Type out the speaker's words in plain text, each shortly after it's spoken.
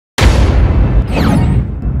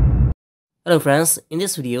Hello friends, in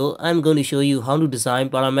this video I'm going to show you how to design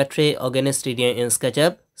parametric organic gradient in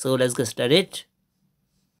SketchUp. So let's get started.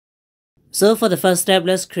 So for the first step,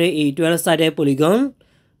 let's create a 12-sided polygon.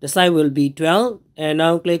 The side will be 12, and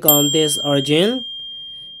now click on this origin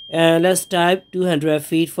and let's type 200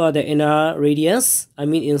 feet for the inner radius,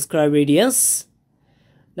 inscribed radius.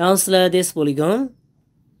 Now select this polygon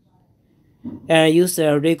and use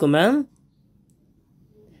the rotate command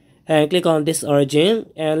and click on this origin,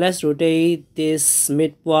 and let's rotate this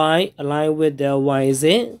midpoint align with the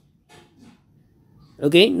YZ.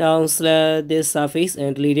 Okay, now select this surface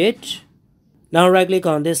and delete it. Now right click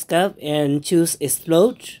on this curve and choose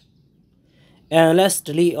explode, and let's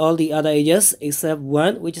delete all the other edges except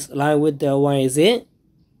one which is aligned with the YZ.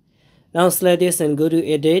 Now select this and go to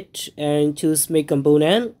edit and choose make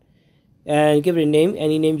component and give it a name,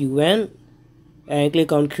 any name you want, and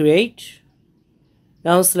click on create.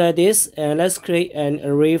 Now select this and let's create an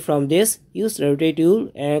array from this. Use the rotate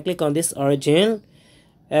tool and click on this origin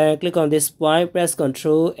and click on this point, press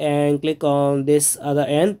Ctrl and click on this other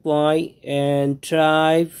end point and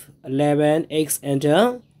type 11x,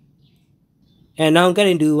 enter. And now get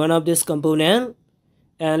into one of this component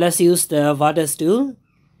and let's use the Vertex tool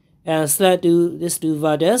and select these two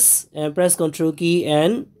vertices and press Ctrl key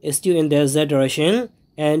and extrude in the Z direction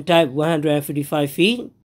and type 155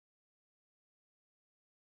 feet.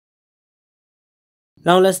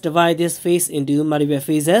 Now let's divide this face into multiple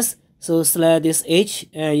faces. So select this edge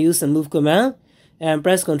and use the move command and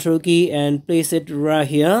press Ctrl key and place it right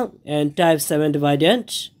here and type 7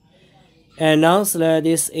 divided. And now select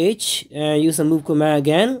this edge and use the move command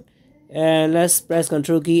again and let's press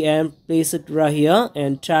Ctrl key and place it right here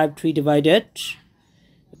and type 3 divided.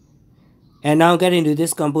 And now get into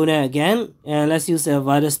this component again and let's use the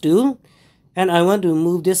Vertex tool. And I want to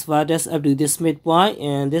move this vertex up to this midpoint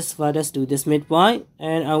and this vertex to this midpoint,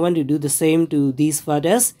 and I want to do the same to these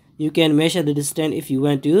vertices. You can measure the distance if you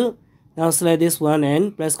want to. Now select this one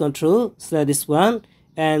and press Ctrl, select this one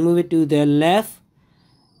and move it to the left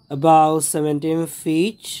about 17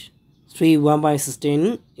 feet, 1 by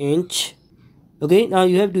 16 inch. Okay, now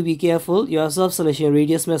you have to be careful, your soft selection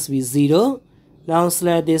radius must be 0. Now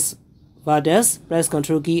select this vertex, press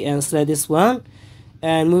Ctrl key and select this one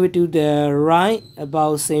and move it to the right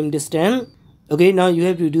about same distance. Okay, now you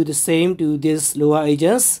have to do the same to these lower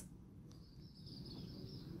edges.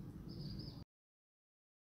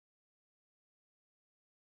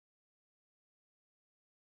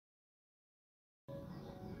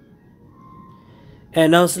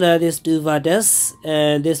 And now select these two vertices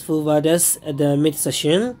and this full vertex at the mid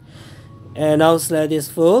section. And now select this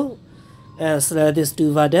full and select these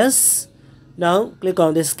two vertices. Now click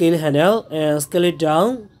on this scale handle and scale it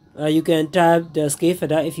down. You can type the scale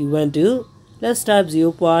factor if you want to. Let's type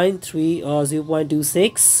 0.3 or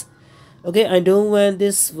 0.26. Okay, I don't want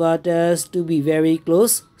this vertex to be very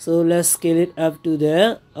close, so let's scale it up to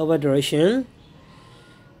the over direction.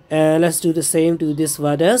 And let's do the same to this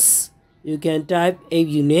vertex. You can type 8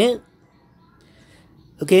 unit.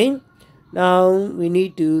 Okay, now we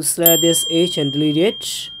need to select this edge and delete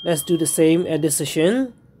it. Let's do the same at this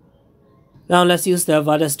section. Now let's use the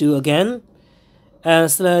Vertex tool again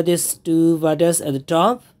and select these two vertices at the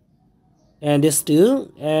top and this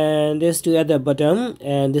two at the bottom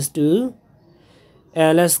and this two,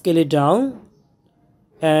 and let's scale it down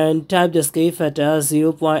and type the scale factor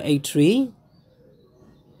 0.83.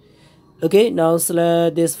 Okay, now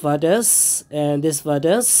select this vertex and this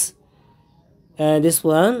vertex and this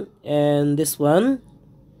one and this one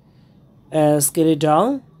and scale it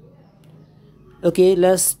down. Okay,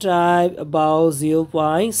 let's type about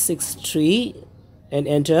 0.63 and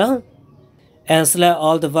enter. And select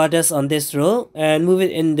all the vertices on this row and move it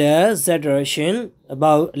in the Z direction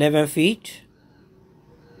about 11 feet.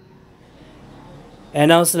 And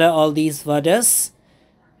now select all these vertices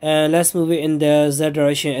and let's move it in the Z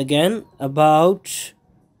direction again about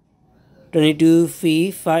 22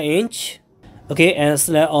 feet 5 inch. Okay, and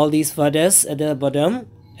select all these vertices at the bottom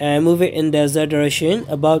and move it in the Z direction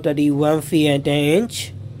about 31 feet and 10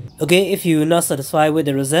 inch. Okay, if you're not satisfied with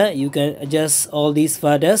the result, you can adjust all these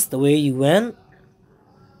vertices the way you want.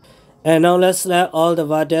 And now let's select all the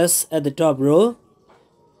vertices at the top row.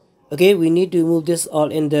 Okay, we need to move this all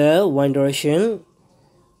in the one direction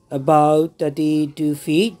about 32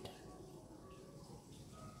 feet.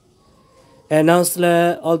 And now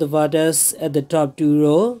select all the vertices at the top two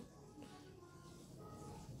row.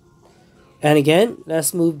 And again,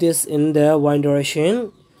 let's move this in the one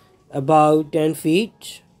direction about 10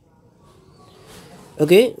 feet.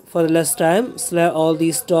 Okay, for the last time, select all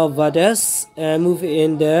these top vertices and move it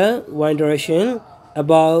in the one direction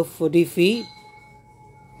about 40 feet.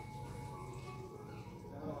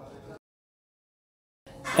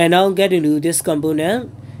 And now get into this component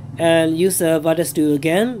and use the vertex tool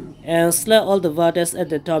again and select all the vertex at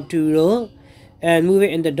the top 2 row and move it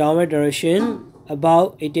in the downward direction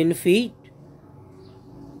about 18 feet.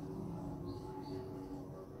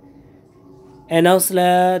 And now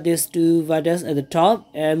select these 2 vertex at the top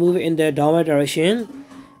and move it in the downward direction.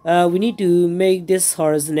 We need to make this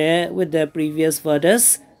horizontal with the previous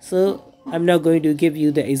vertex, so I'm not going to give you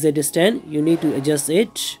the exact distance. You need to adjust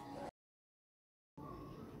it.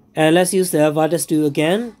 And let's use the vertex tool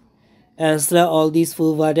again and select all these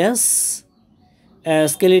 4 vertex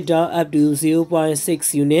and scale it down up to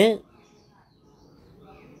 0.6 unit.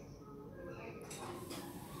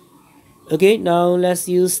 Okay, now let's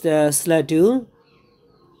use the select tool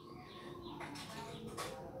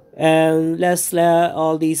and let's select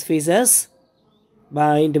all these faces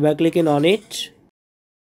by double clicking on it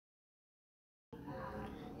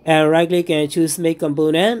and right click and choose make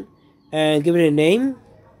component and give it a name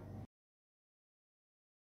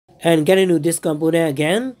and get into this component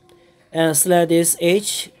again and select this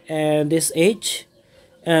edge and this edge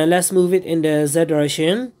and let's move it in the Z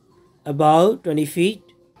direction about 20 feet.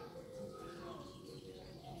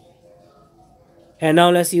 And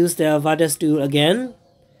now let's use the vertex tool again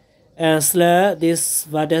and select this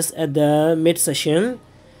vertex at the mid section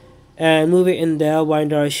and move it in the Y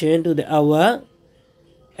direction to the hour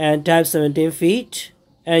and type 17 feet.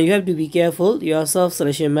 And you have to be careful, your soft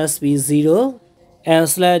selection must be 0. And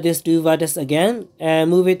select this 2 vertex again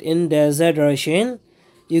and move it in the Z direction.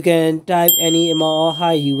 You can type any amount of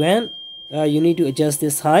height you want. You need to adjust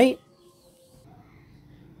this height.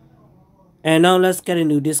 And now let's get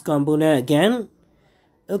into this component again.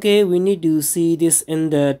 Okay, we need to see this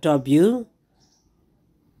in the top view.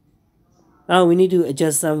 Now we need to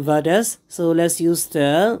adjust some vertex. So let's use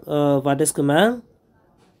the vertex command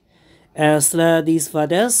and select these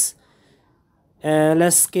vertex and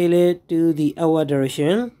let's scale it to the hour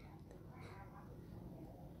direction.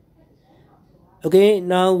 Okay,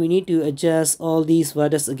 now we need to adjust all these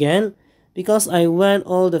vertex again because I want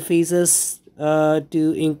all the faces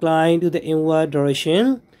to incline to the inward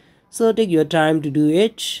direction. So take your time to do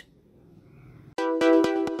it.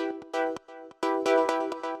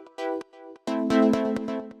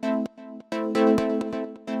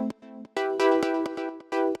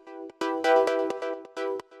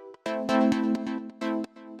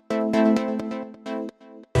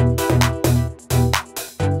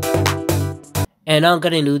 And now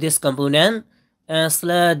get into this component and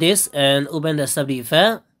select this and open the SubD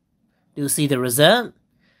effect to see the result.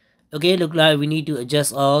 Okay, look like we need to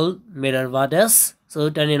adjust all mirror vertex. So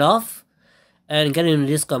turn it off and get into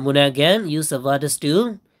this component again. Use the vertex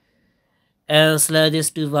tool and select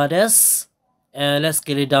these 2 vertex and let's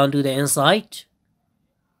scale it down to the inside.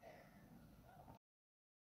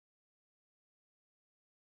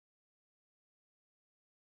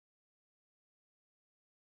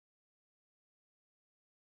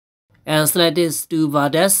 And select these 2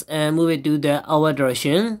 vertex and move it to the hour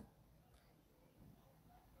direction.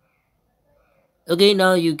 Okay,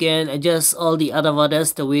 now you can adjust all the other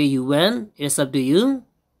vertex the way you want. It's up to you.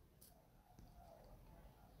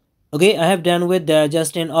 Okay, I have done with the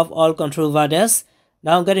adjusting of all control vertex.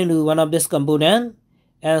 Now get into one of this component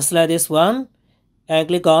and select this one and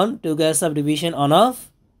click on to get subdivision on off.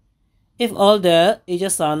 If all the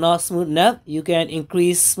edges are not smooth enough, you can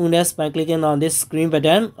increase smoothness by clicking on this green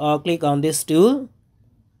button or click on this tool.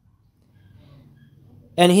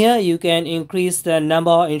 And here you can increase the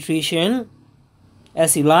number of intrusion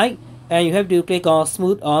as you like, and you have to click on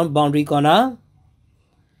smooth on boundary corner.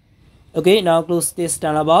 Okay, now close this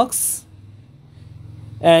dialog box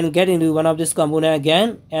and get into one of this component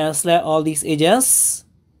again and select all these edges.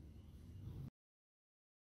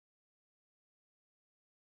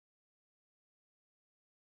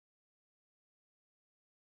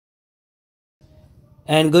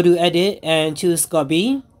 And go to edit and choose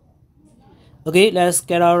copy. Okay, let's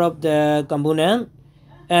get out of the component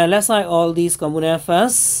and let's hide all these components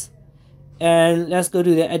first. And let's go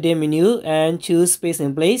to the edit menu and choose paste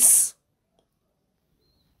in place.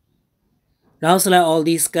 Now select all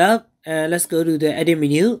these curves and let's go to the edit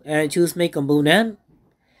menu and choose make component.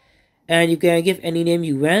 And you can give any name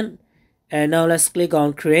you want. And now let's click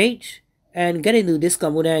on create and get into this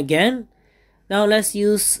component again. Now let's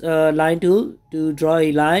use line tool to draw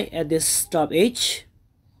a line at this top edge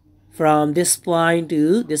from this point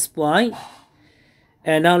to this point.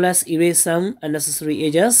 And now let's erase some unnecessary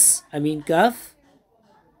edges, curve.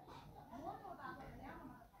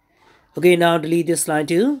 Okay, now delete this line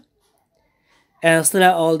too. And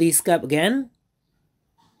select all these curves again.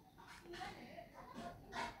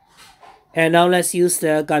 And now let's use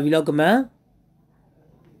the curve command.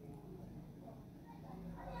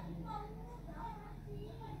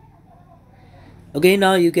 Okay,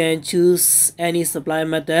 now you can choose any supply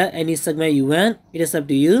method, any segment you want. It is up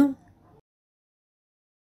to you.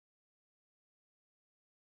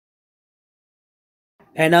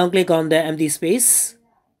 And now click on the empty space.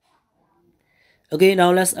 Okay,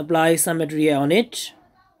 now let's apply some material on it.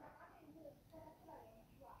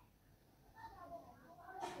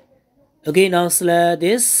 Okay, now select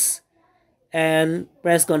this and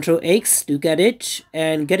press Ctrl X to get it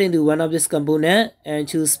and get into one of this component and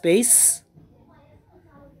choose space.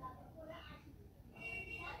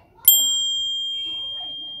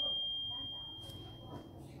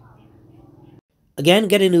 Again,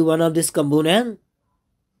 get into one of this component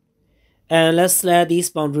and let's select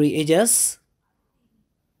these boundary edges.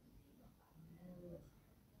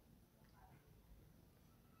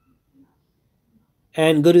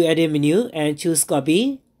 And go to edit menu and choose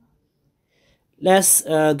copy. Let's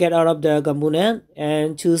get out of the component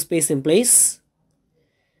and choose paste in place.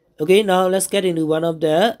 Okay, now let's get into one of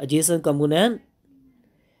the adjacent component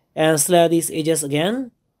and select these edges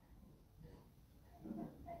again.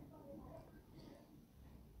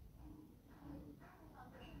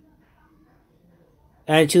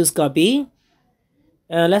 And choose copy.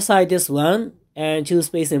 And let's hide this one and choose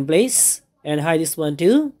paste in place and hide this one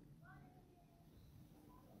too.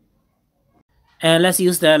 And let's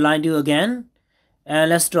use the line tool again. And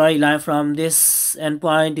let's draw a line from this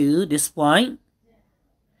endpoint to this point.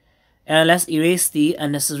 And let's erase the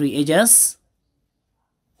unnecessary edges.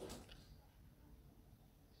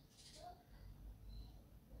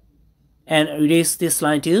 And erase this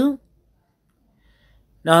line too.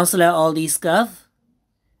 Now select all these curves.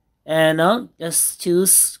 And now just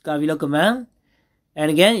choose curve below command.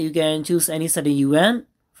 And again, you can choose any setting you want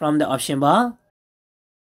from the option bar.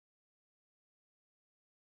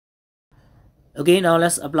 Okay, now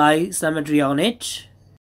let's apply symmetry on it.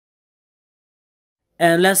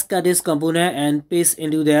 And let's cut this component and paste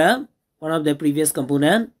into the one of the previous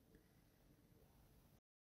component.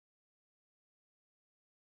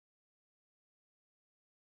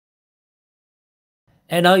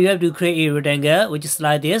 And now you have to create a rectangle which is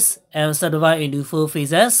like this and subdivide into 4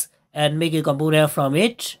 faces and make a component from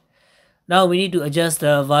it. Now we need to adjust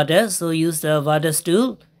the vertex, so use the vertex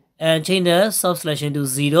tool and change the soft selection to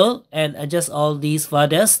 0 and adjust all these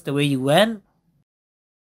vertex the way you want.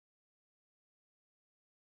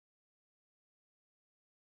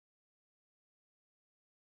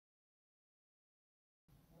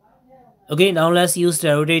 Okay, now let's use the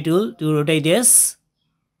rotate tool to rotate this.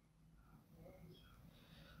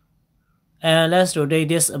 And let's rotate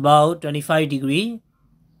this about 25 degrees.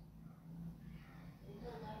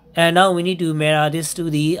 And now we need to mirror this to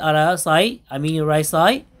the other side, I mean your right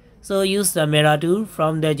side. So use the mirror tool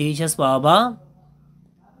from the GHS power bar.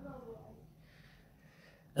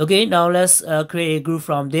 Okay, now let's create a group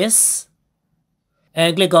from this.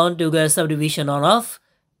 And click on to get subdivision on off.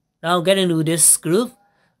 Now get into this group.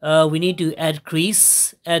 We need to add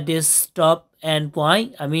crease at this top end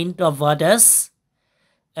point, I mean top vertex.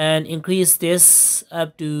 And increase this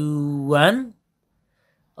up to 1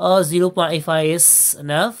 or 0.85 is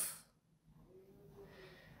enough.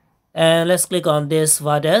 And let's click on this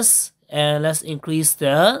vertex and let's increase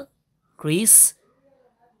the crease.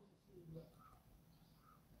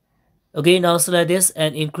 Okay, now select this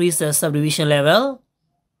and increase the subdivision level.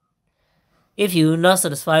 If you're not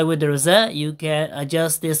satisfied with the result, you can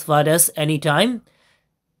adjust this vertex anytime.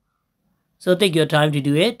 So take your time to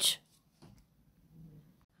do it.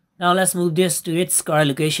 Now let's move this to its correct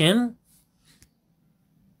location.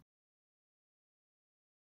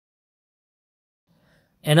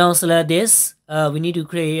 And now select this. We need to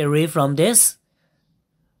create an array from this.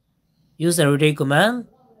 Use the rotate command.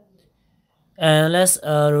 And let's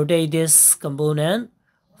rotate this component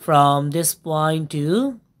from this point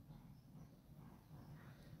to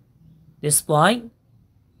this point.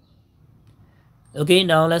 Okay,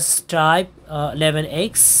 now let's type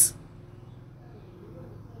 11x.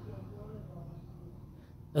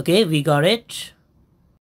 Okay, we got it.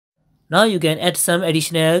 Now you can add some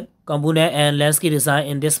additional component and landscape design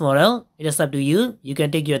in this model. It is up to you. You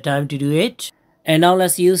can take your time to do it. And now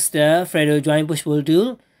let's use the Fredo join push pull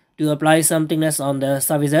tool to apply some thickness on the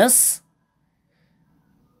surfaces.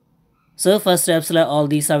 So first step, select all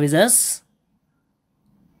these surfaces.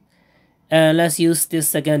 And let's use this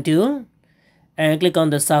second tool. And click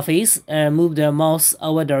on the surface and move the mouse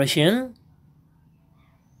outward direction.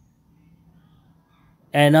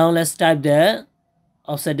 And now let's type the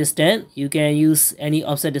offset distance. You can use any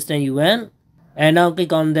offset distance you want. And now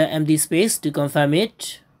click on the empty space to confirm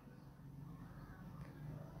it.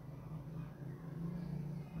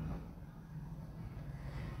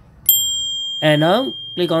 And now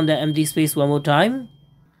click on the empty space one more time.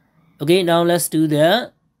 Okay, now let's do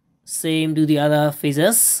the same to the other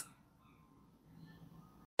faces.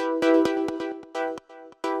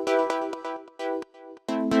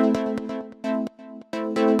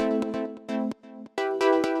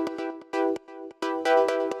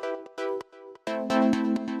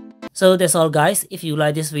 So that's all guys. If you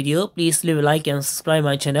like this video, please leave a like and subscribe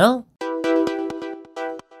my channel.